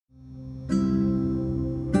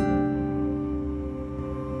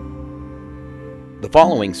The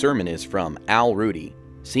following sermon is from Al Rudy,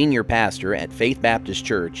 Senior Pastor at Faith Baptist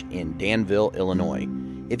Church in Danville, Illinois.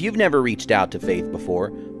 If you've never reached out to Faith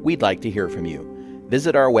before, we'd like to hear from you.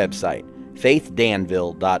 Visit our website,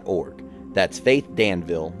 faithdanville.org. That's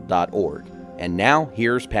faithdanville.org. And now,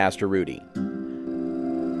 here's Pastor Rudy.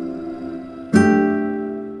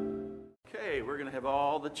 Okay, we're going to have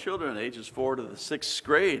all the children ages 4 to the 6th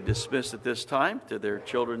grade dismissed at this time to their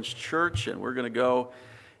children's church, and we're going to go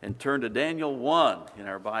and turn to Daniel 1 in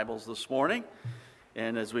our Bibles this morning.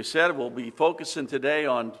 And as we said, we'll be focusing today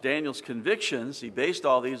on Daniel's convictions. He based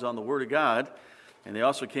all these on the Word of God, and they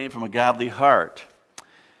also came from a godly heart.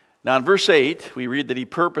 Now in verse 8, we read that he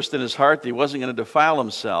purposed in his heart that he wasn't going to defile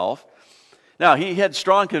himself. Now he had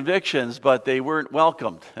strong convictions, but they weren't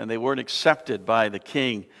welcomed, and they weren't accepted by the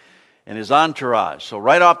king and his entourage. So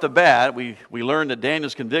right off the bat, we learned that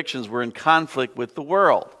Daniel's convictions were in conflict with the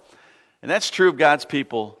world. And that's true of God's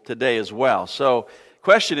people today as well. So the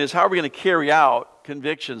question is, how are we going to carry out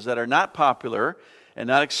convictions that are not popular and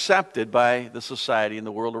not accepted by the society and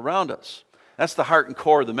the world around us? That's the heart and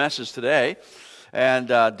core of the message today. And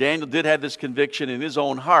Daniel did have this conviction in his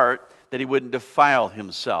own heart that he wouldn't defile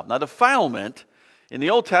himself. Now, defilement in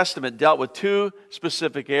the Old Testament dealt with two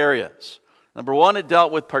specific areas. Number one, it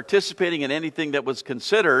dealt with participating in anything that was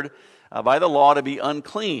considered by the law to be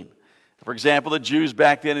unclean. For example, the Jews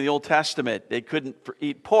back then in the Old Testament, they couldn't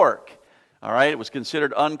eat pork. All right, it was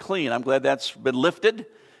considered unclean. I'm glad that's been lifted,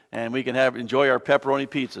 and we can enjoy our pepperoni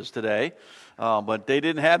pizzas today. But they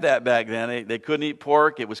didn't have that back then. They couldn't eat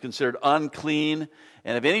pork. It was considered unclean.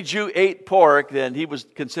 And if any Jew ate pork, then he was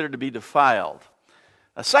considered to be defiled.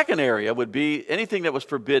 A second area would be anything that was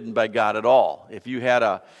forbidden by God at all. If you had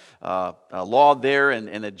a law there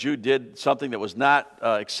and a Jew did something that was not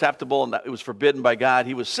acceptable and it was forbidden by God,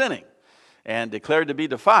 he was sinning and declared to be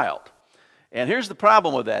defiled. And here's the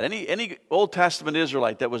problem with that. Any Old Testament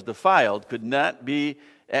Israelite that was defiled could not be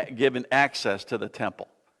given access to the temple.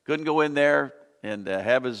 Couldn't go in there and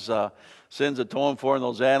have his sins atoned for in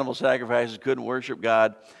those animal sacrifices, couldn't worship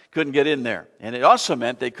God, couldn't get in there. And it also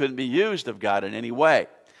meant they couldn't be used of God in any way.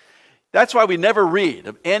 That's why we never read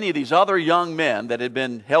of any of these other young men that had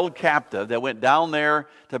been held captive, that went down there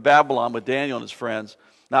to Babylon with Daniel and his friends.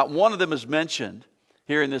 Not one of them is mentioned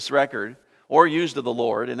here in this record or used of the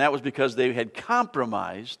Lord, and that was because they had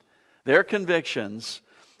compromised their convictions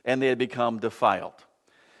and they had become defiled.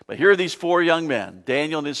 But here are these four young men,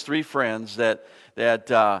 Daniel and his three friends, that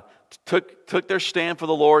took their stand for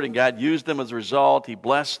the Lord, and God used them as a result. He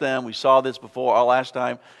blessed them. We saw this before last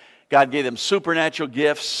time. God gave them supernatural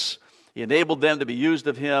gifts. He enabled them to be used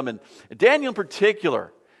of Him. And Daniel in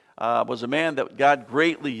particular was a man that God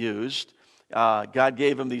greatly used. God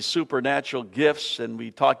gave him these supernatural gifts, and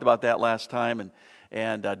we talked about that last time,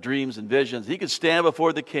 and dreams and visions. He could stand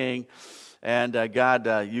before the king, and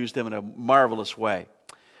God used him in a marvelous way.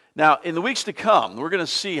 Now, in the weeks to come, we're going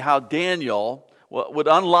to see how Daniel would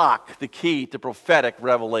unlock the key to prophetic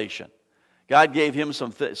revelation. God gave him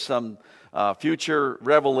some future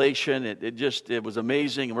revelation. It was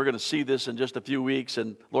amazing, and we're going to see this in just a few weeks,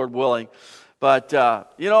 and Lord willing. But,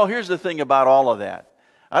 here's the thing about all of that.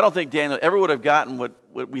 I don't think Daniel ever would have gotten what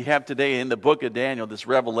we have today in the book of Daniel, this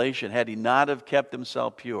revelation, had he not have kept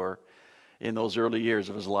himself pure in those early years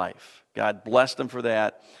of his life. God blessed him for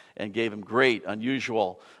that and gave him great,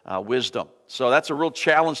 unusual wisdom. So that's a real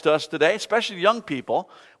challenge to us today, especially young people.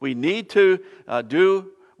 We need to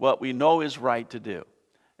do what we know is right to do.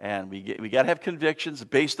 And we got to have convictions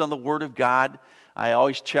based on the Word of God. I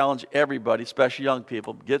always challenge everybody, especially young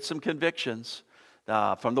people, get some convictions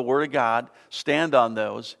from the Word of God. Stand on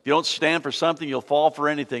those. If you don't stand for something, you'll fall for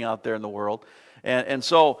anything out there in the world. And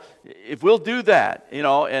so if we'll do that,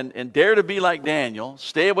 and dare to be like Daniel,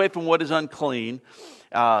 stay away from what is unclean,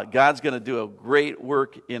 God's going to do a great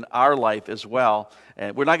work in our life as well.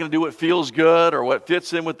 And we're not going to do what feels good or what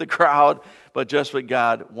fits in with the crowd, but just what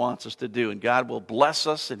God wants us to do. And God will bless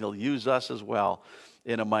us, and He'll use us as well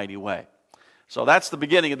in a mighty way. So that's the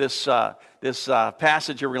beginning of this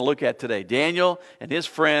passage we're going to look at today. Daniel and his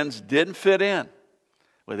friends didn't fit in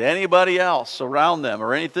with anybody else around them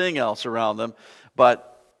or anything else around them.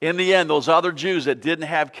 But in the end, those other Jews that didn't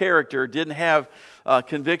have character, didn't have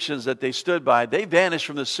convictions that they stood by, they vanished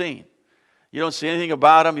from the scene. You don't see anything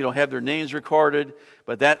about them. You don't have their names recorded.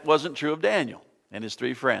 But that wasn't true of Daniel and his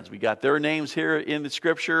three friends. We got their names here in the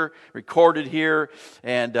Scripture, recorded here,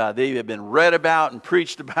 and they have been read about and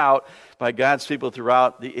preached about by God's people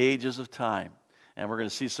throughout the ages of time. And we're going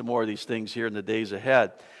to see some more of these things here in the days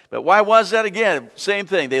ahead. But why was that? Again, same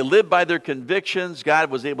thing. They lived by their convictions.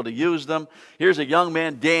 God was able to use them. Here's a young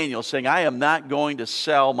man, Daniel, saying, I am not going to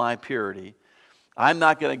sell my purity I'm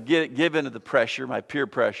not going to give in to the pressure, my peer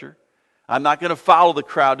pressure. I'm not going to follow the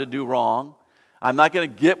crowd to do wrong. I'm not going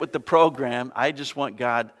to get with the program. I just want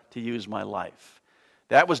God to use my life.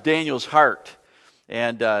 That was Daniel's heart.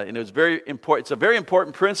 And it was very important. It's a very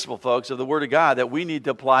important principle, folks, of the Word of God that we need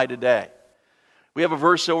to apply today. We have a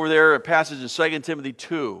verse over there, a passage in 2 Timothy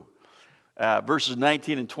 2, verses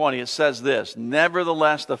 19 and 20. It says this,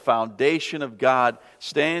 "Nevertheless, the foundation of God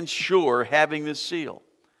stands sure, having this seal.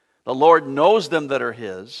 The Lord knows them that are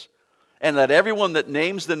His, and let everyone that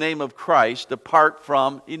names the name of Christ depart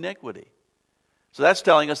from iniquity." So that's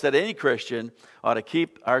telling us that any Christian ought to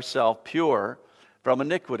keep ourselves pure from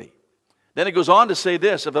iniquity. Then it goes on to say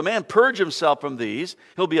this, "If a man purge himself from these,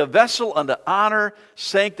 he'll be a vessel unto honor,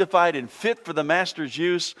 sanctified and fit for the master's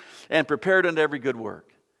use, and prepared unto every good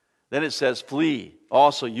work." Then it says, "Flee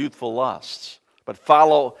also youthful lusts, but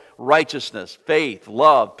follow righteousness, faith,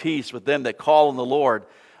 love, peace with them that call on the Lord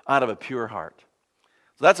out of a pure heart."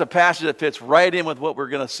 So that's a passage that fits right in with what we're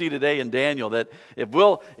going to see today in Daniel, that if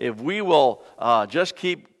we will just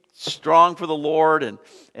keep strong for the Lord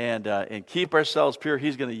and keep ourselves pure,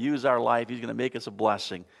 He's going to use our life. He's going to make us a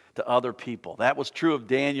blessing to other people. That was true of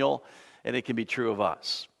Daniel, and it can be true of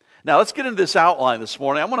us. Now let's get into this outline this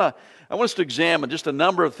morning. I want us to examine just a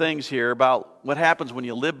number of things here about what happens when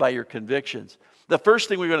you live by your convictions. The first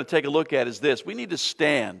thing we're going to take a look at is this. We need to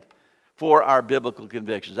stand for our biblical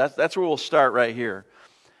convictions. That's where we'll start right here.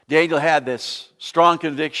 Daniel had this strong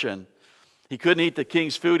conviction. He couldn't eat the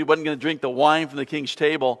king's food. He wasn't going to drink the wine from the king's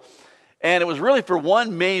table. And it was really for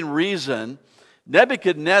one main reason.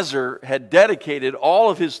 Nebuchadnezzar had dedicated all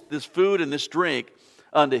of this food and this drink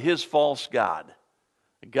unto his false god,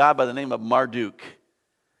 a god by the name of Marduk.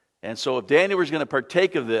 And so if Daniel was going to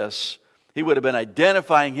partake of this, he would have been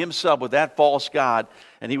identifying himself with that false god,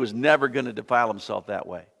 and he was never going to defile himself that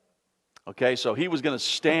way. Okay, so he was going to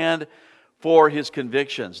stand for his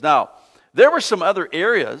convictions. Now, there were some other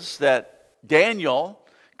areas that Daniel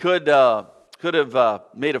could have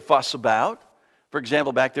made a fuss about. For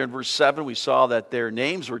example, back there in verse 7, we saw that their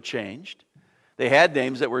names were changed. They had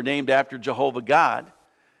names that were named after Jehovah God,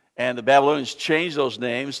 and the Babylonians changed those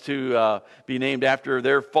names to be named after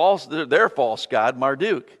their false god,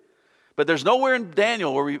 Marduk. But there's nowhere in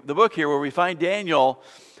Daniel, the book here, where we find Daniel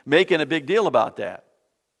making a big deal about that.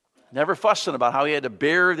 Never fussing about how he had to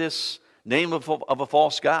bear this name of a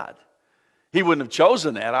false god. He wouldn't have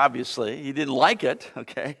chosen that, obviously. He didn't like it,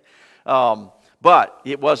 okay? But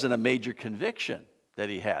it wasn't a major conviction that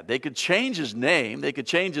he had. They could change his name, they could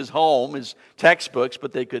change his home, his textbooks,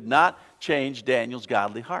 but they could not change Daniel's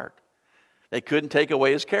godly heart. They couldn't take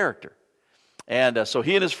away his character. And so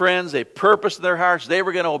he and his friends, they purposed in their hearts, they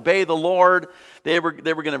were going to obey the Lord. They were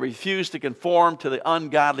going to refuse to conform to the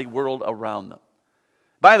ungodly world around them.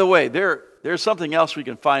 By the way, there's something else we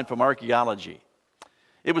can find from archaeology.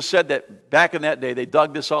 It was said that back in that day, they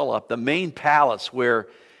dug this all up. The main palace where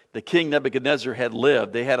the king Nebuchadnezzar had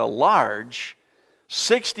lived, they had a large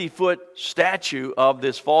 60-foot statue of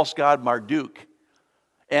this false god Marduk.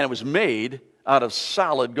 And it was made out of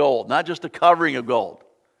solid gold, not just a covering of gold.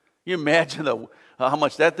 Can you imagine how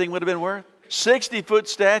much that thing would have been worth? 60-foot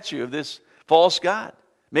statue of this false god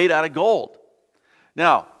made out of gold.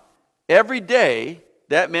 Now, every day,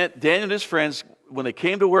 that meant Daniel and his friends, when they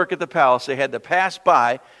came to work at the palace, they had to pass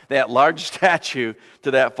by that large statue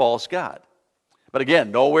to that false god. But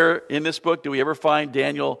again, nowhere in this book do we ever find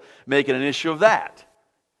Daniel making an issue of that.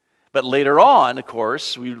 But later on, of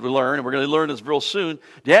course, we learn, and we're going to learn this real soon,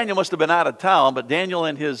 Daniel must have been out of town, but Daniel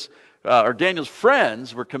and Daniel's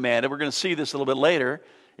friends were commanded, we're going to see this a little bit later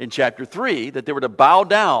in chapter 3, that they were to bow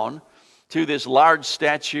down to this large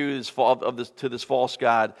statue to this false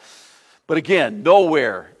god. But again,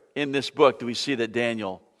 nowhere in this book do we see that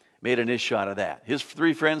Daniel made an issue out of that. His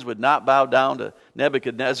three friends would not bow down to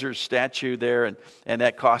Nebuchadnezzar's statue there, and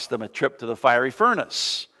that cost them a trip to the fiery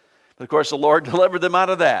furnace. But of course, the Lord delivered them out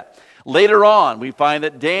of that. Later on, we find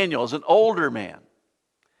that Daniel is an older man.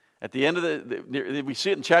 At the end of we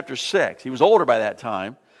see it in chapter 6. He was older by that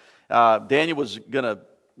time. Daniel was going to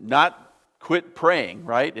not quit praying,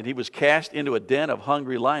 right? And he was cast into a den of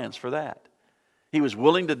hungry lions for that. He was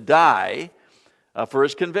willing to die for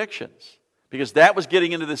his convictions, because that was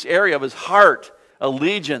getting into this area of his heart,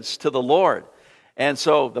 allegiance to the Lord. And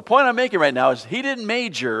so the point I'm making right now is he didn't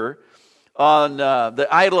major on the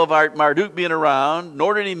idol of Marduk being around,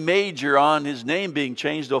 nor did he major on his name being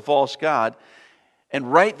changed to a false god.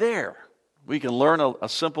 And right there, we can learn a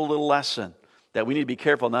simple little lesson that we need to be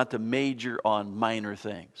careful not to major on minor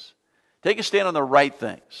things. Take a stand on the right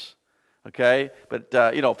things, okay? But,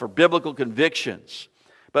 for biblical convictions.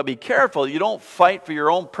 But be careful, you don't fight for your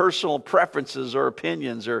own personal preferences or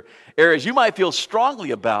opinions or areas you might feel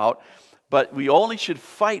strongly about, but we only should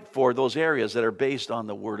fight for those areas that are based on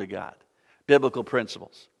the Word of God, biblical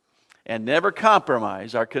principles, and never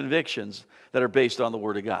compromise our convictions that are based on the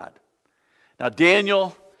Word of God. Now,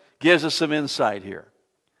 Daniel gives us some insight here.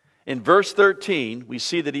 In verse 13, we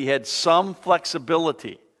see that he had some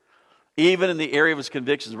flexibility, even in the area of his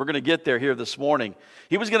convictions. We're going to get there here this morning.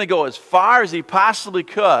 He was going to go as far as he possibly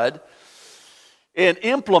could in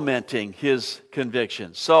implementing his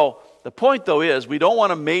convictions. So the point, though, is we don't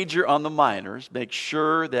want to major on the minors. Make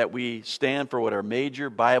sure that we stand for what are major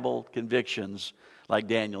Bible convictions like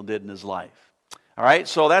Daniel did in his life. All right,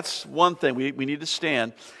 so that's one thing. We need to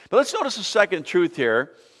stand. But let's notice a second truth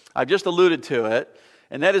here. I've just alluded to it,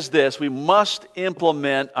 and that is this. We must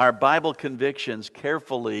implement our Bible convictions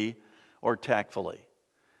carefully or tactfully.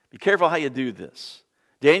 Be careful how you do this.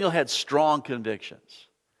 Daniel had strong convictions,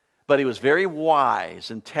 but he was very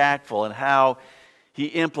wise and tactful in how he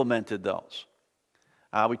implemented those.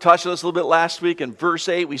 We touched on this a little bit last week. In verse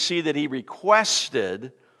 8, we see that he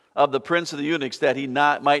requested of the prince of the eunuchs that he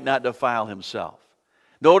might not defile himself.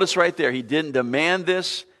 Notice right there, he didn't demand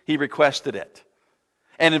this, he requested it.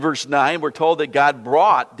 And in verse 9, we're told that God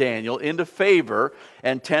brought Daniel into favor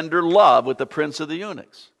and tender love with the prince of the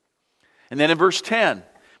eunuchs. And then in verse 10,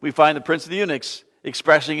 we find the prince of the eunuchs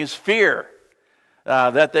expressing his fear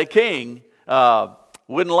that the king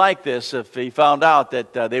wouldn't like this if he found out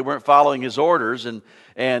that they weren't following his orders,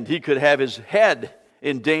 and he could have his head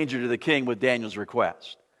in danger to the king with Daniel's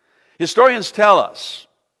request. Historians tell us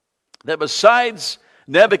that besides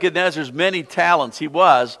Nebuchadnezzar's many talents, he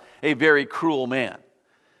was a very cruel man.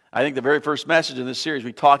 I think the very first message in this series,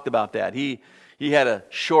 we talked about that. He had a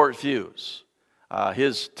short fuse.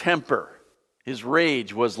 His temper, his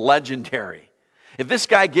rage was legendary. If this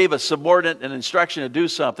guy gave a subordinate an instruction to do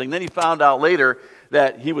something, then he found out later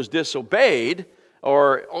that he was disobeyed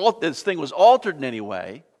or this thing was altered in any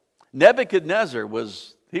way, Nebuchadnezzar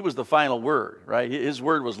was the final word, right? His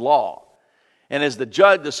word was law. And as the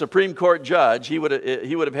judge, the Supreme Court judge, he would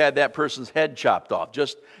have had that person's head chopped off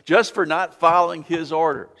just for not following his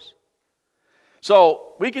orders.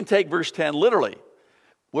 So we can take verse 10 literally,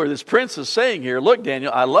 where this prince is saying here, look,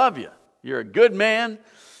 Daniel, I love you. You're a good man,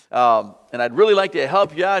 and I'd really like to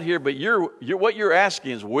help you out here, but what you're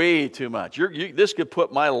asking is way too much. This could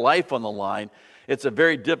put my life on the line. It's a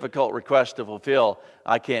very difficult request to fulfill.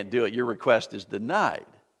 I can't do it. Your request is denied.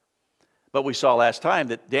 But we saw last time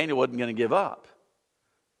that Daniel wasn't going to give up,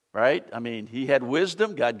 right? I mean, he had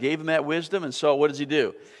wisdom. God gave him that wisdom. And so what does he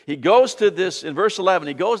do? He goes to this, in verse 11,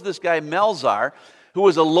 he goes to this guy Melzar, who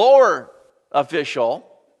was a lower official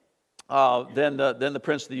than the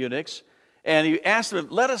prince of the eunuchs. And he asked him,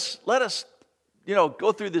 let us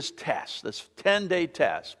go through this test, this 10-day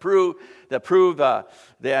test, prove that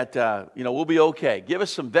we'll be okay. Give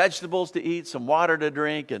us some vegetables to eat, some water to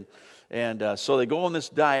drink, and so they go on this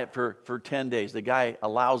diet for 10 days. The guy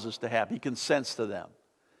allows us to have. He consents to them.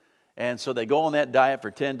 And so they go on that diet for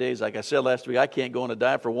 10 days. Like I said last week, I can't go on a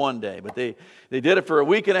diet for one day. But they did it for a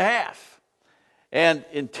week and a half. And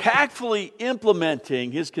in tactfully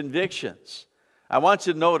implementing his convictions, I want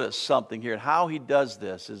you to notice something here. How he does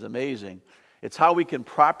this is amazing. It's how we can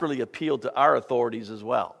properly appeal to our authorities as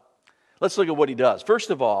well. Let's look at what he does. First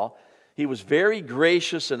of all, he was very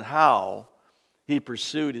gracious in how he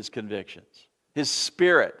pursued his convictions. His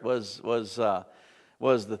spirit was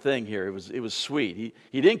the thing here. It was sweet.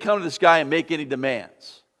 He didn't come to this guy and make any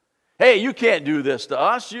demands. Hey, you can't do this to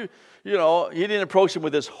us. He didn't approach him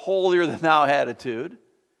with this holier-than-thou attitude.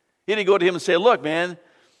 He didn't go to him and say, look, man,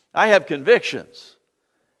 I have convictions,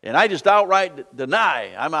 and I just outright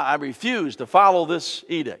deny. I refuse to follow this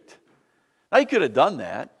edict. Now, he could have done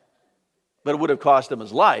that, but it would have cost him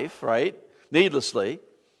his life, right? Needlessly.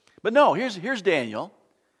 But no, here's Daniel.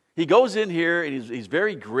 He goes in here, and he's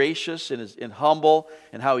very gracious and humble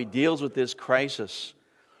in how he deals with this crisis.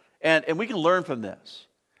 And we can learn from this.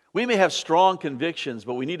 We may have strong convictions,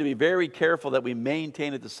 but we need to be very careful that we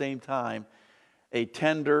maintain at the same time a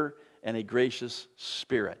tender and a gracious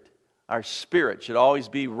spirit. Our spirit should always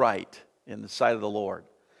be right in the sight of the Lord.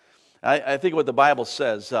 I think what the Bible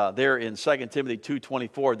says there in 2 Timothy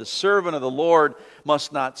 2:24, the servant of the Lord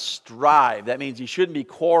must not strive. That means he shouldn't be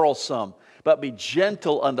quarrelsome, but be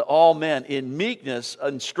gentle unto all men, in meekness,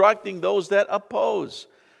 instructing those that oppose.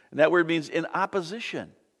 And that word means in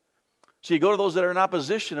opposition. So you go to those that are in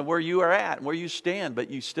opposition of where you are at and where you stand, but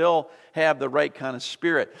you still have the right kind of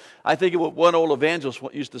spirit. I think of what one old evangelist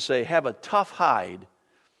used to say, have a tough hide,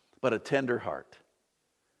 but a tender heart.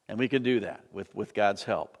 And we can do that with God's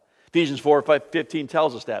help. Ephesians 4:15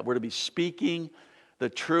 tells us that. We're to be speaking the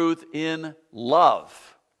truth in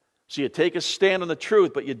love. So you take a stand on the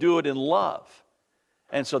truth, but you do it in love.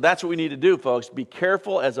 And so that's what we need to do, folks. Be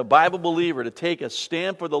careful as a Bible believer to take a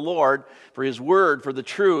stand for the Lord, for His Word, for the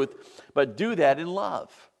truth, but do that in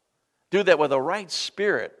love. Do that with a right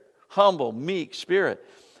spirit, humble, meek spirit.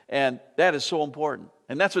 And that is so important.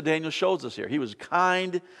 And that's what Daniel shows us here. He was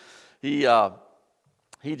kind. He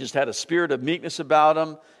just had a spirit of meekness about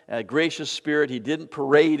him, a gracious spirit. He didn't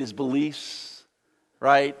parade his beliefs,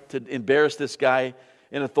 right, to embarrass this guy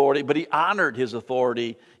in authority, but he honored his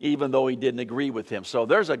authority even though he didn't agree with him. So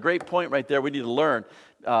there's a great point right there we need to learn.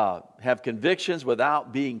 Have convictions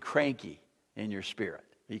without being cranky in your spirit.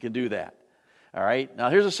 You can do that. All right? Now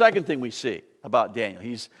here's the second thing we see about Daniel.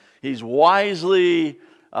 He's wisely,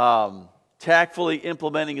 tactfully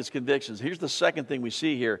implementing his convictions. Here's the second thing we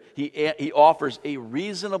see here. He offers a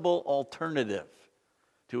reasonable alternative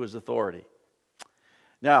to his authority.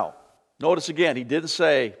 Now, notice again, he didn't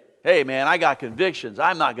say, hey man, I got convictions.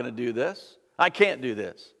 I'm not going to do this. I can't do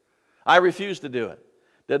this. I refuse to do it.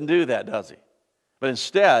 Doesn't do that, does he? But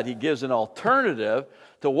instead, he gives an alternative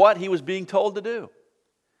to what he was being told to do.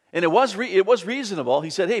 And it was reasonable.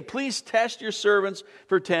 He said, hey, please test your servants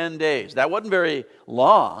for 10 days. That wasn't very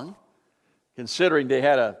long, considering they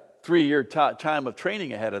had a 3-year time of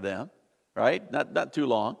training ahead of them, right? Not too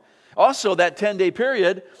long. Also, that 10-day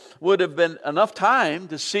period would have been enough time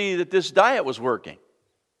to see that this diet was working.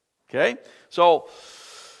 Okay? So,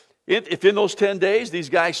 if in those 10 days these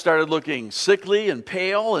guys started looking sickly and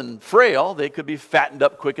pale and frail, they could be fattened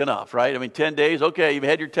up quick enough, right? I mean, 10 days, okay, you've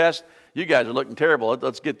had your test. You guys are looking terrible.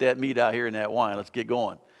 Let's get that meat out here and that wine. Let's get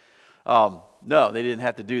going. No, they didn't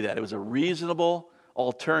have to do that. It was a reasonable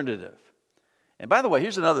alternative. And by the way,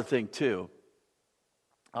 here's another thing too.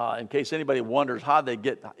 In case anybody wonders how they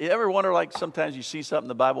get, you ever wonder, like sometimes you see something in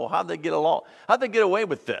the Bible, how'd they get along? How'd they get away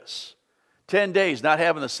with this? 10 days not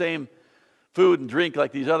having the same food and drink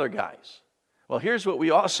like these other guys. Well, here's what we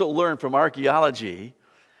also learned from archaeology,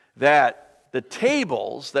 that the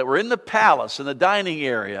tables that were in the palace, in the dining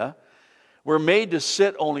area, were made to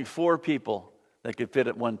sit only 4 people that could fit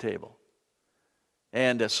at one table.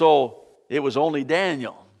 And so it was only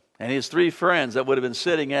Daniel and his 3 friends that would have been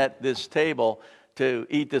sitting at this table to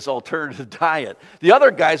eat this alternative diet. The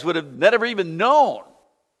other guys would have never even known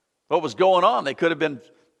what was going on. They could have been,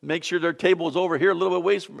 make sure their table was over here a little bit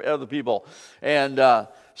away from other people. And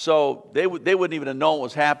so they wouldn't even have known what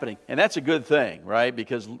was happening. And that's a good thing, right?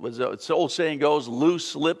 Because as the old saying goes,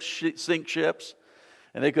 loose lips sink ships.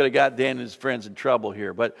 And they could have got Dan and his friends in trouble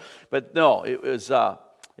here. But no, it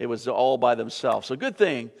was all by themselves. So good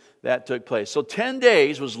thing that took place. So 10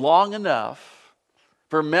 days was long enough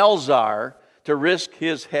for Melzar to risk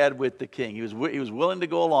his head with the king. He was willing to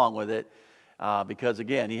go along with it because,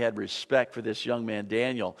 again, he had respect for this young man,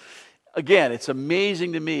 Daniel. Again, it's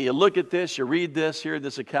amazing to me. You look at this, you read this here in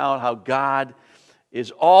this account, how God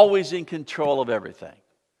is always in control of everything.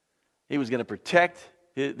 He was going to protect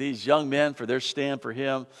these young men for their stand for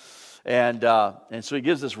him. And so he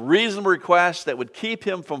gives this reasonable request that would keep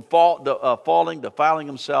him from defiling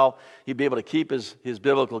himself. He'd be able to keep his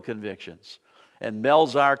biblical convictions. And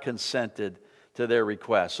Melzar consented to their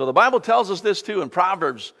request. So the Bible tells us this too in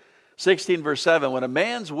Proverbs 16 verse 7. When a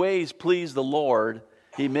man's ways please the Lord,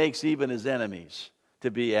 he makes even his enemies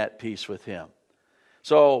to be at peace with him.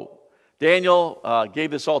 So Daniel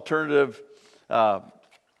gave this alternative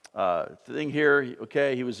thing here.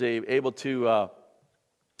 Okay, he was able to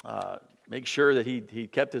make sure that he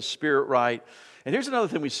kept his spirit right. And here's another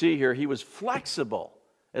thing we see here. He was flexible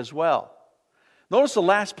as well. Notice the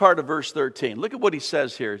last part of verse 13. Look at what he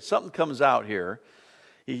says here. Something comes out here.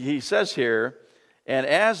 He says here, and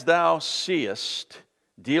as thou seest,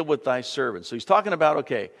 deal with thy servants. So he's talking about,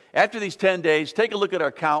 okay, after these 10 days, take a look at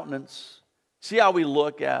our countenance. See how we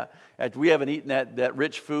look at we haven't eaten that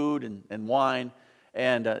rich food and wine.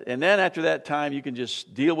 And then after that time, you can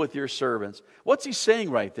just deal with your servants. What's he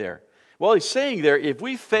saying right there? Well, he's saying there, if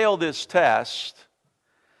we fail this test,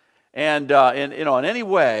 and in any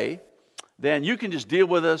way, then you can just deal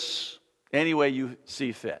with us any way you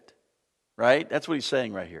see fit. Right? That's what he's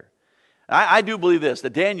saying right here. I do believe this,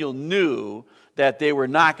 that Daniel knew that they were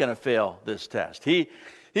not going to fail this test. He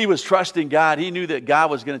was trusting God. He knew that God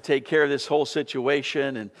was going to take care of this whole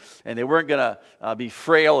situation, and they weren't going to be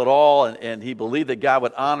frail at all, and he believed that God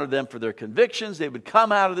would honor them for their convictions. They would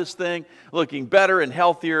come out of this thing looking better and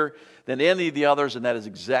healthier than any of the others, and that is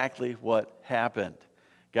exactly what happened.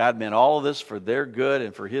 God meant all of this for their good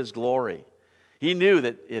and for His glory. He knew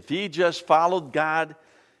that if he just followed God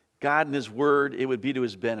and His Word, it would be to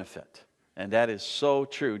his benefit. And that is so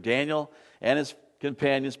true. Daniel and his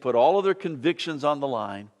companions put all of their convictions on the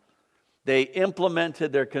line. They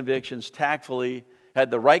implemented their convictions tactfully,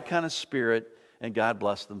 had the right kind of spirit, and God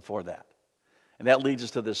blessed them for that. And that leads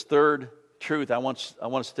us to this third truth I want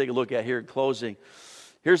us to take a look at here in closing.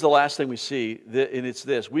 Here's the last thing we see, and it's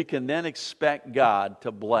this. We can then expect God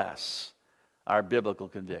to bless our biblical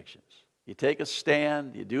convictions. You take a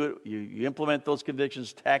stand, you do it, you implement those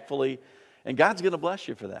convictions tactfully, and God's going to bless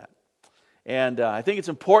you for that. And I think it's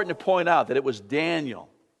important to point out that it was Daniel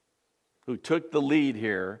who took the lead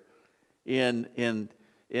here in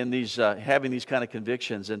these having these kind of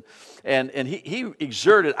convictions, and he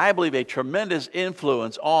exerted, I believe, a tremendous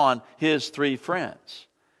influence on his three friends.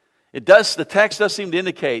 The text does seem to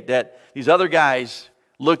indicate that these other guys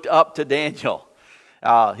looked up to Daniel.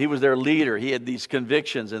 He was their leader. He had these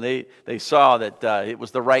convictions, and they saw that it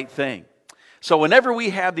was the right thing. So whenever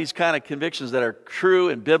we have these kind of convictions that are true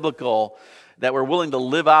and biblical, that we're willing to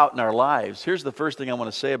live out in our lives, here's the first thing I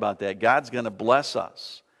want to say about that. God's going to bless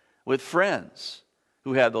us with friends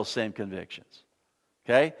who have those same convictions.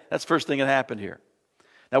 Okay? That's the first thing that happened here.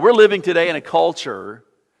 Now, we're living today in a culture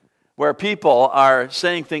where people are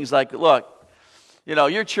saying things like, look, you know,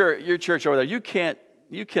 your church over there, you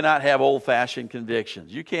cannot have old-fashioned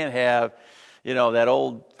convictions. You can't have, you know, that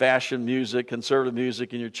old-fashioned music, conservative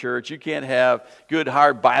music in your church. You can't have good,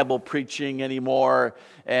 hard Bible preaching anymore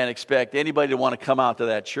and expect anybody to want to come out to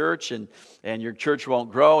that church, and your church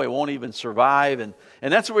won't grow. It won't even survive. And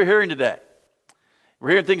that's what we're hearing today. We're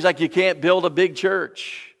hearing things like you can't build a big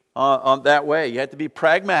church on that way. You have to be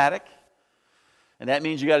pragmatic, and that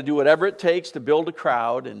means you got to do whatever it takes to build a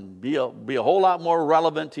crowd and be a whole lot more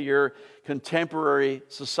relevant to your contemporary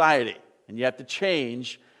society. And you have to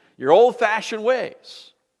change your old-fashioned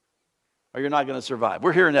ways, or you're not going to survive.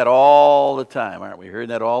 We're hearing that all the time, aren't we? We're hearing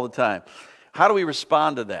that all the time. How do we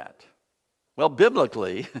respond to that? Well,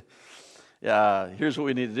 biblically, here's what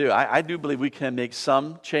we need to do. I do believe we can make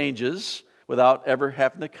some changes without ever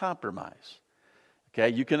having to compromise. Okay,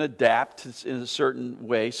 you can adapt in a certain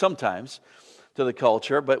way sometimes to the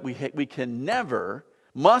culture, but we can never,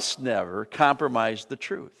 must never compromise the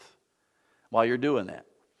truth while you're doing that.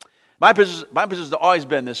 My position has always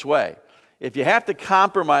been this way. If you have to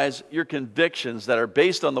compromise your convictions that are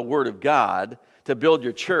based on the Word of God to build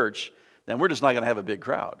your church, then we're just not going to have a big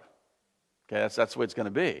crowd. Okay, that's the way it's going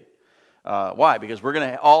to be. Why? Because we're going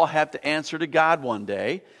to all have to answer to God one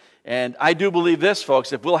day. And I do believe this,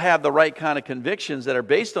 folks, if we'll have the right kind of convictions that are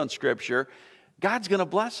based on Scripture, God's going to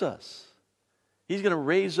bless us. He's going to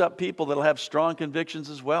raise up people that will have strong convictions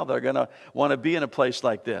as well. They're going to want to be in a place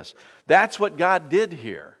like this. That's what God did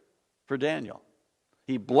here for Daniel.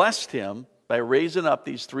 He blessed him by raising up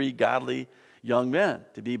these three godly young men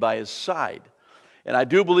to be by his side. And I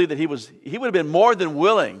do believe that he would have been more than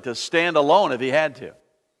willing to stand alone if he had to.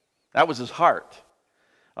 That was his heart.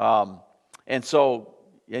 And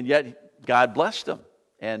yet God blessed him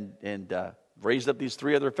and raised up these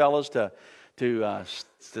three other fellows to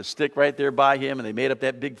stick right there by him, and they made up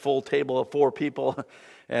that big full table of 4 people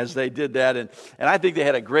as they did that. And I think they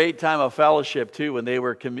had a great time of fellowship too when we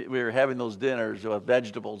were having those dinners with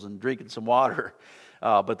vegetables and drinking some water.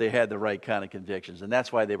 But they had the right kind of convictions, and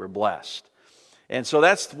that's why they were blessed. And so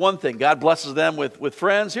that's one thing. God blesses them with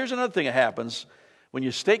friends. Here's another thing that happens. When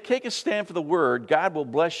you take a stand for the Word, God will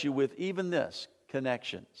bless you with even this,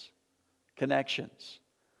 connections. Connections.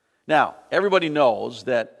 Now, everybody knows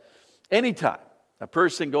that anytime a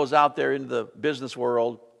person goes out there into the business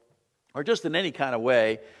world, or just in any kind of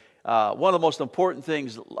way, one of the most important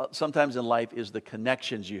things sometimes in life is the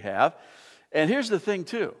connections you have. And here's the thing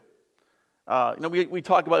too. We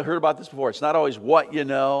heard about this before. It's not always what you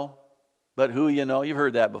know, but who you know. You've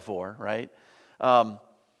heard that before, right?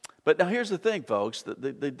 But now here's the thing, folks.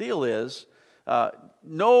 The deal is,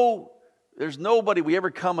 there's nobody we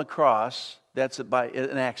ever come across that's by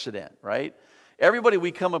an accident, right? Everybody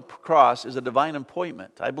we come across is a divine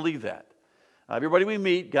appointment. I believe that. Everybody we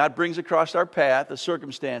meet, God brings across our path, the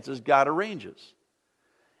circumstances God arranges.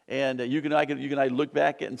 And you and I look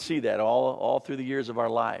back and see that all through the years of our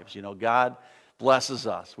lives. You know, God blesses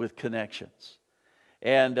us with connections.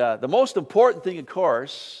 And the most important thing, of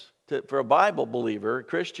course, for a Bible believer, a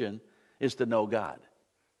Christian, is to know God.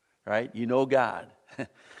 Right? You know God.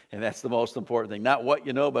 And that's the most important thing. Not what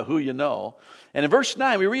you know, but who you know. And in verse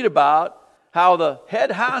 9, we read about how the head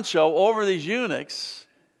honcho over these eunuchs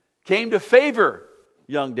came to favor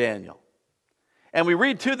young Daniel. And we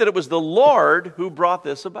read, too, that it was the Lord who brought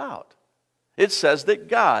this about. It says that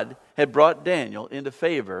God had brought Daniel into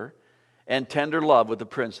favor and tender love with the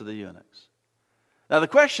prince of the eunuchs. Now, the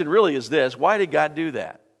question really is this: why did God do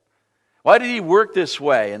that? Why did He work this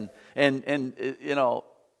way? And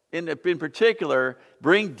in particular,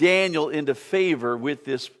 bring Daniel into favor with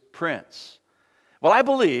this prince. Well, I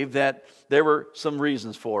believe that there were some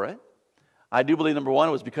reasons for it. I do believe, number one,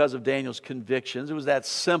 it was because of Daniel's convictions. It was that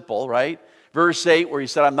simple, right? Verse 8, where he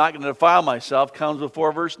said, I'm not going to defile myself, comes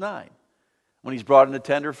before verse 9, when he's brought into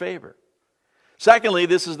tender favor. Secondly,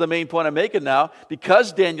 this is the main point I'm making now.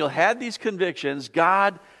 Because Daniel had these convictions,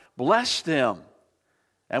 God blessed him.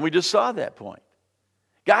 And we just saw that point.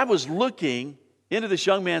 God was looking into this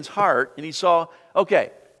young man's heart, and he saw,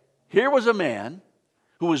 okay, here was a man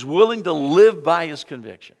who was willing to live by his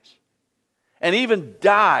convictions and even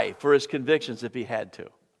die for his convictions if he had to.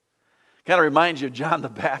 Kind of reminds you of John the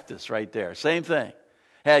Baptist right there. Same thing.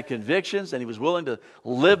 Had convictions, and he was willing to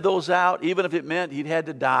live those out, even if it meant he'd had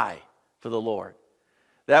to die for the Lord.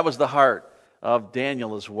 That was the heart of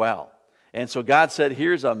Daniel as well. And so God said,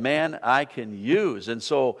 here's a man I can use. And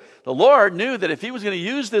so the Lord knew that if he was going to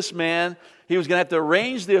use this man, he was going to have to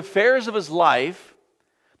arrange the affairs of his life,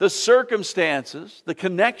 the circumstances, the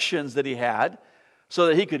connections that he had, so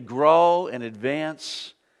that he could grow and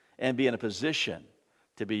advance and be in a position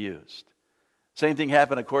to be used. Same thing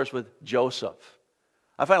happened, of course, with Joseph.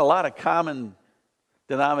 I find a lot of common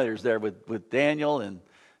denominators there with Daniel and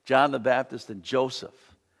John the Baptist and Joseph.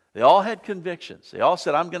 They all had convictions. They all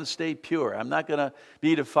said, I'm going to stay pure. I'm not going to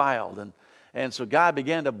be defiled. And so God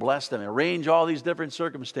began to bless them and arrange all these different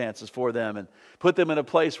circumstances for them and put them in a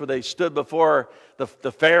place where they stood before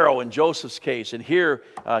the Pharaoh in Joseph's case and here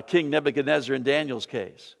King Nebuchadnezzar in Daniel's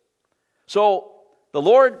case. So the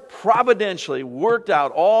Lord providentially worked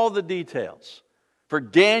out all the details for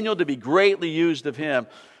Daniel to be greatly used of him.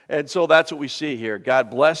 And so that's what we see here. God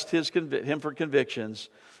blessed him for convictions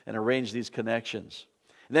and arranged these connections.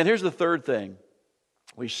 And then here's the third thing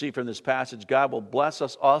we see from this passage. God will bless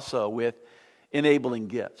us also with enabling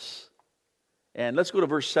gifts. And let's go to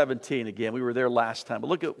verse 17 again. We were there last time, but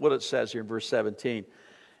look at what it says here in verse 17.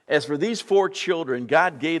 As for these 4 children,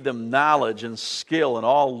 God gave them knowledge and skill in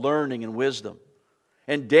all learning and wisdom.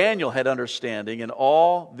 And Daniel had understanding in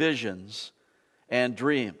all visions and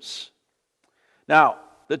dreams. Now,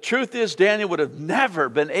 the truth is, Daniel would have never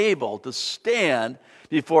been able to stand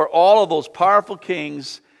before all of those powerful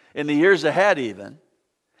kings in the years ahead even,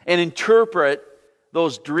 and interpret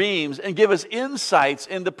those dreams and give us insights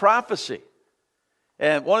into prophecy.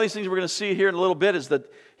 And one of these things we're going to see here in a little bit is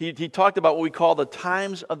that he talked about what we call the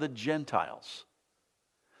times of the Gentiles.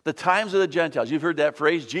 The times of the Gentiles. You've heard that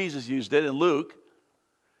phrase. Jesus used it in Luke.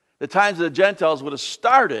 The times of the Gentiles would have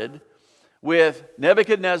started with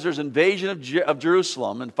Nebuchadnezzar's invasion of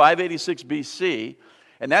Jerusalem in 586 BC.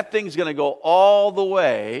 And that thing's going to go all the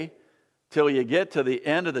way till you get to the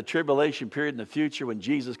end of the tribulation period in the future when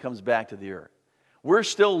Jesus comes back to the earth. We're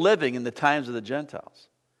still living in the times of the Gentiles.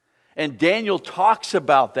 And Daniel talks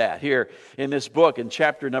about that here in this book in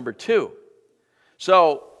chapter number 2.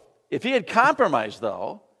 So if he had compromised,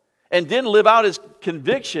 though, and didn't live out his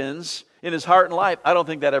convictions in his heart and life, I don't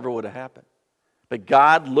think that ever would have happened. But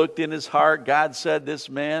God looked in his heart. God said, this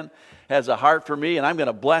man has a heart for me, and I'm going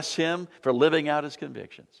to bless him for living out his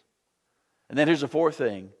convictions. And then here's the fourth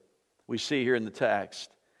thing we see here in the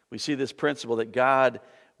text. We see this principle that God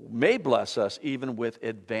may bless us even with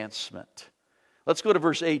advancement. Let's go to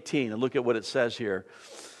verse 18 and look at what it says here.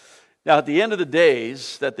 Now, at the end of the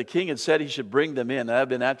days that the king had said he should bring them in,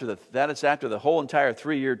 that is after the whole entire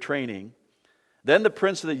 3-year training, then the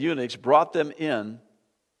prince of the eunuchs brought them in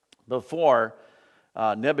before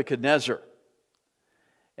Nebuchadnezzar.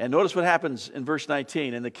 And notice what happens in verse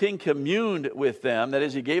 19. And the king communed with them, that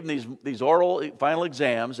is, he gave them these oral final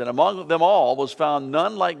exams, and among them all was found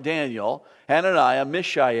none like Daniel, Hananiah,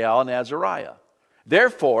 Mishael, and Azariah.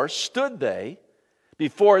 Therefore stood they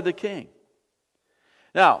before the king.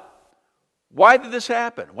 Now, why did this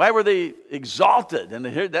happen? Why were they exalted?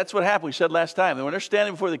 And that's what happened, we said last time. And when they're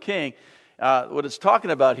standing before the king, what it's talking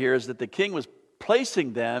about here is that the king was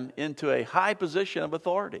placing them into a high position of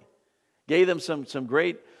authority. Gave them some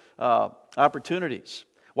great opportunities.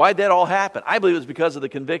 Why did that all happen? I believe it was because of the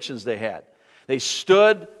convictions they had. They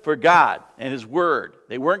stood for God and His Word.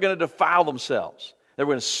 They weren't going to defile themselves. They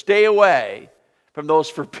were going to stay away from those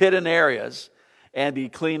forbidden areas and be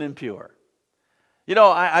clean and pure. You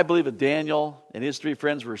know, I believe if Daniel and his 3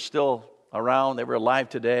 friends were still around, they were alive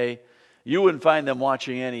today, you wouldn't find them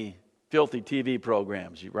watching any filthy TV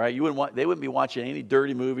programs, right? They wouldn't be watching any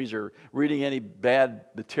dirty movies or reading any bad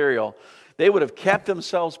material. They would have kept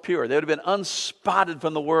themselves pure. They would have been unspotted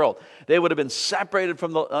from the world. They would have been separated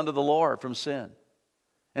under the Lord from sin.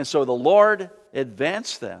 And so the Lord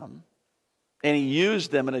advanced them, and He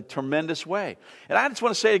used them in a tremendous way. And I just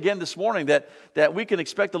want to say again this morning that we can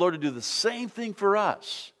expect the Lord to do the same thing for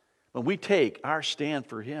us when we take our stand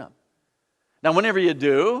for Him. Now, whenever you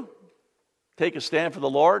do, take a stand for the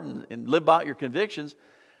Lord and live out your convictions,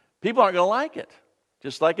 people aren't going to like it.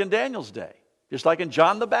 Just like in Daniel's day. Just like in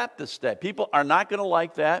John the Baptist's day. People are not going to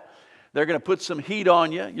like that. They're going to put some heat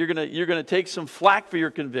on you. You're going to take some flack for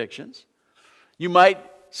your convictions. You might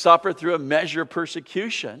suffer through a measure of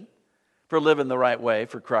persecution for living the right way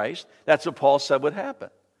for Christ. That's what Paul said would happen.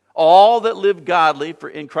 All that live godly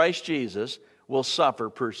in Christ Jesus will suffer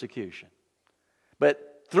persecution.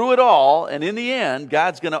 But through it all, and in the end,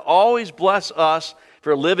 God's going to always bless us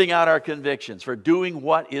for living out our convictions, for doing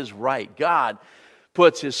what is right. God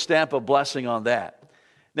puts His stamp of blessing on that.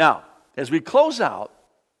 Now, as we close out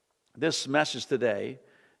this message today,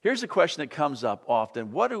 here's a question that comes up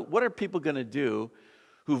often. What are people going to do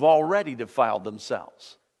who've already defiled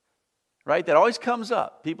themselves? Right? That always comes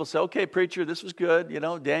up. People say, okay, preacher, this was good.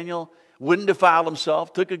 Daniel wouldn't defile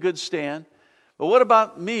himself, took a good stand. But what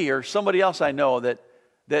about me or somebody else I know that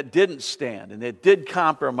didn't stand and that did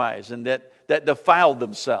compromise and that defiled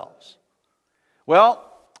themselves? Well,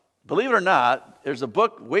 believe it or not, there's a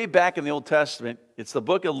book way back in the Old Testament. It's the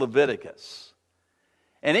book of Leviticus.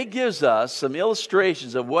 And it gives us some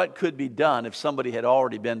illustrations of what could be done if somebody had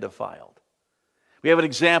already been defiled. We have an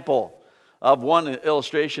example of one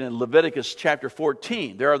illustration in Leviticus chapter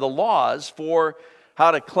 14. There are the laws for how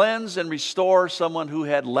to cleanse and restore someone who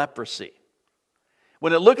had leprosy.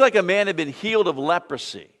 When it looked like a man had been healed of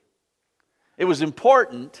leprosy, it was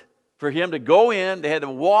important for him to go in. They had to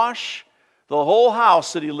wash the whole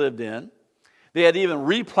house that he lived in. They had to even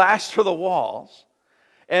replaster the walls.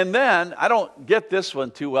 And then, I don't get this one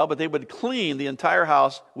too well, but they would clean the entire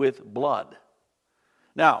house with blood.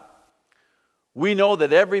 Now, we know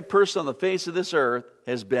that every person on the face of this earth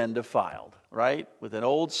has been defiled, right? With an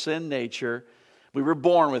old sin nature. We were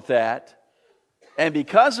born with that. And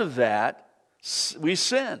because of that, we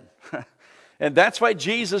sin. And that's why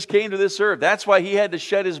Jesus came to this earth. That's why He had to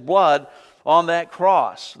shed His blood on that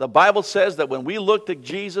cross. The Bible says that when we look to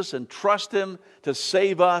Jesus and trust Him to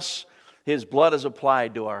save us, His blood is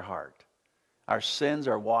applied to our heart. Our sins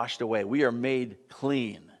are washed away. We are made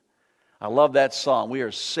clean. I love that song. We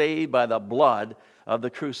are saved by the blood of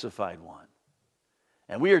the crucified one.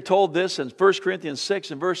 And we are told this in 1 Corinthians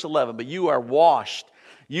 6 and verse 11. But you are washed,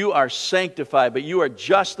 you are sanctified, but you are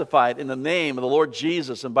justified in the name of the Lord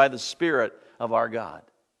Jesus and by the Spirit of our God.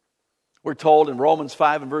 We're told in Romans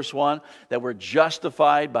 5 and verse 1 that we're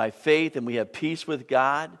justified by faith and we have peace with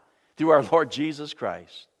God through our Lord Jesus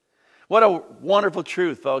Christ. What a wonderful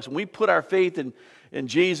truth, folks. When we put our faith in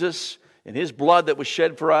Jesus, in His blood that was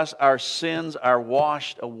shed for us, our sins are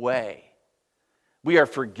washed away. We are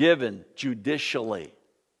forgiven judicially.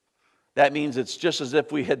 That means it's just as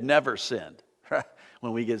if we had never sinned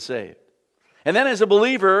when we get saved. And then as a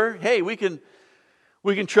believer, hey, we can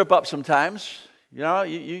trip up sometimes.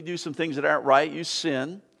 You do some things that aren't right, you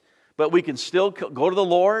sin. But we can still go to the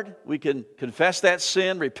Lord. We can confess that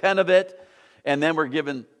sin, repent of it, and then we're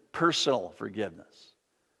given personal forgiveness.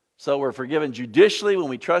 So we're forgiven judicially when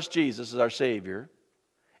we trust Jesus as our Savior,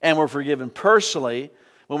 and we're forgiven personally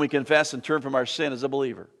when we confess and turn from our sin as a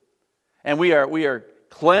believer. And we are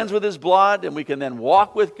cleansed with His blood, and we can then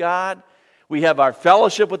walk with God. We have our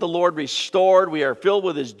fellowship with the Lord restored. We are filled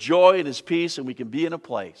with His joy and His peace, and we can be in a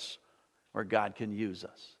place where God can use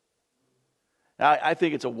us. Now, I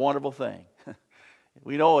think it's a wonderful thing.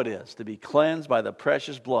 We know it is, to be cleansed by the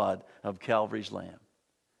precious blood of Calvary's Lamb.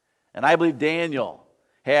 And I believe Daniel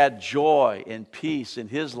had joy and peace in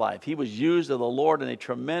his life. He was used of the Lord in a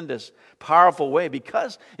tremendous, powerful way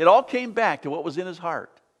because it all came back to what was in his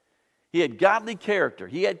heart. He had godly character.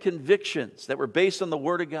 He had convictions that were based on the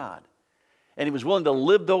Word of God. And he was willing to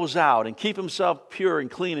live those out and keep himself pure and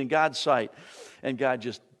clean in God's sight. And God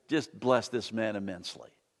just blessed this man immensely.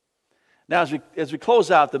 Now, as we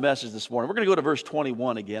close out the message this morning, we're going to go to verse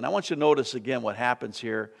 21 again. I want you to notice again what happens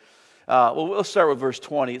here. We'll start with verse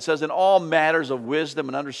 20. It says, in all matters of wisdom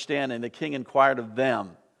and understanding, the king inquired of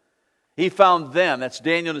them. He found them, that's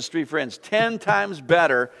Daniel and his 3 friends, 10 times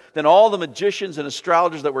better than all the magicians and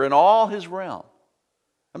astrologers that were in all his realm.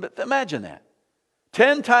 Imagine that.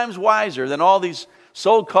 10 times wiser than all these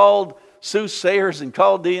so-called soothsayers and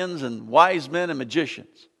Chaldeans and wise men and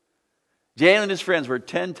magicians. Daniel and his friends were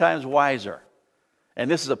 10 times wiser. And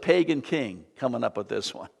this is a pagan king coming up with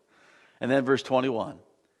this one. And then verse 21.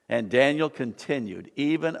 And Daniel continued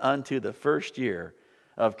even unto the first year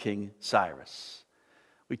of King Cyrus.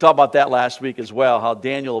 We talked about that last week as well, how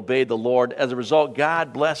Daniel obeyed the Lord. As a result,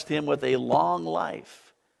 God blessed him with a long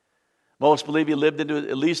life. Most believe he lived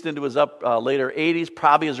at least into his later 80s,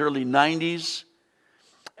 probably his early 90s.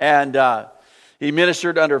 And he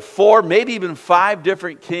ministered under 4, maybe even 5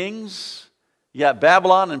 different kings. You got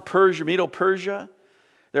Babylon and Persia, Medo-Persia.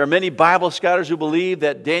 There are many Bible scholars who believe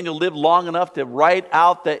that Daniel lived long enough to write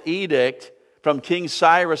out the edict from King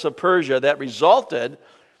Cyrus of Persia that resulted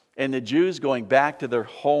in the Jews going back to their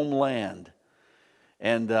homeland.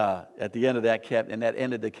 And at the end of that, and that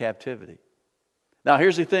ended the captivity. Now,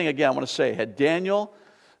 here's the thing again, I want to say, had Daniel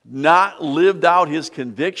not lived out his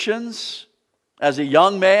convictions as a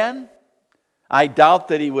young man, I doubt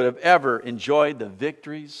that he would have ever enjoyed the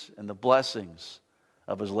victories and the blessings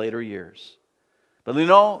of his later years. But you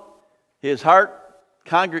know, his heart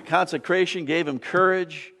consecration gave him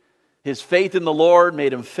courage. His faith in the Lord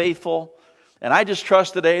made him faithful. And I just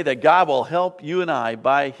trust today that God will help you and I,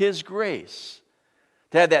 by His grace,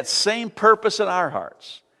 to have that same purpose in our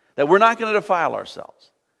hearts, that we're not going to defile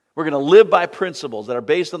ourselves. We're going to live by principles that are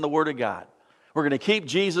based on the Word of God. We're going to keep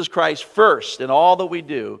Jesus Christ first in all that we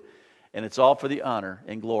do, and it's all for the honor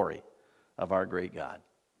and glory of our great God.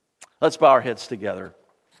 Let's bow our heads together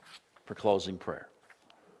for closing prayer.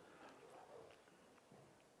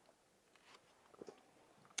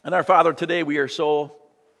 And our Father, today we are so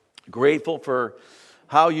grateful for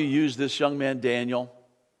how you used this young man, Daniel.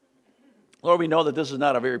 Lord, we know that this is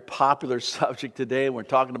not a very popular subject today. We're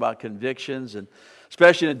talking about convictions, and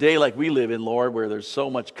especially in a day like we live in, Lord, where there's so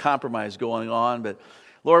much compromise going on. But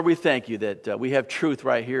Lord, we thank you that we have truth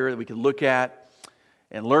right here that we can look at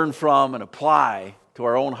and learn from and apply to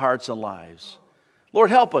our own hearts and lives. Lord,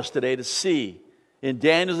 help us today to see in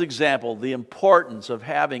Daniel's example the importance of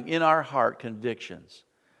having in our heart convictions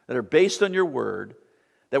that are based on your word,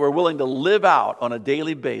 that we're willing to live out on a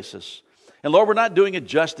daily basis. And Lord, we're not doing it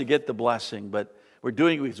just to get the blessing, but we're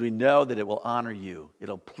doing it because we know that it will honor you.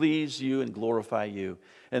 It'll please you and glorify you.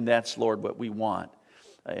 And that's, Lord, what we want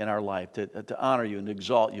in our life, to honor you and to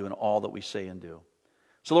exalt you in all that we say and do.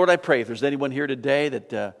 So, Lord, I pray if there's anyone here today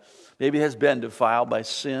that maybe has been defiled by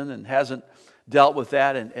sin and hasn't dealt with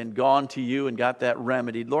that and gone to you and got that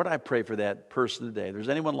remedied, Lord, I pray for that person today. If there's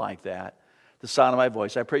anyone like that, the sound of my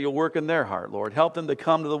voice, I pray you'll work in their heart, Lord. Help them to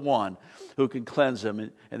come to the one who can cleanse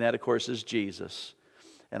them, and that, of course, is Jesus.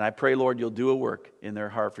 And I pray, Lord, you'll do a work in their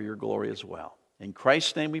heart for your glory as well. In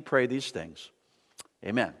Christ's name we pray these things.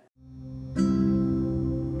 Amen.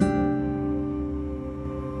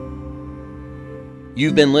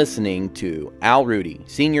 You've been listening to Al Rudy,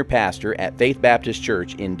 Senior Pastor at Faith Baptist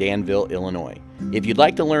Church in Danville, Illinois. If you'd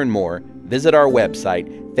like to learn more, visit our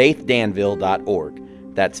website, faithdanville.org.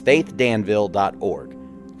 That's faithdanville.org.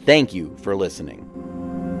 Thank you for listening.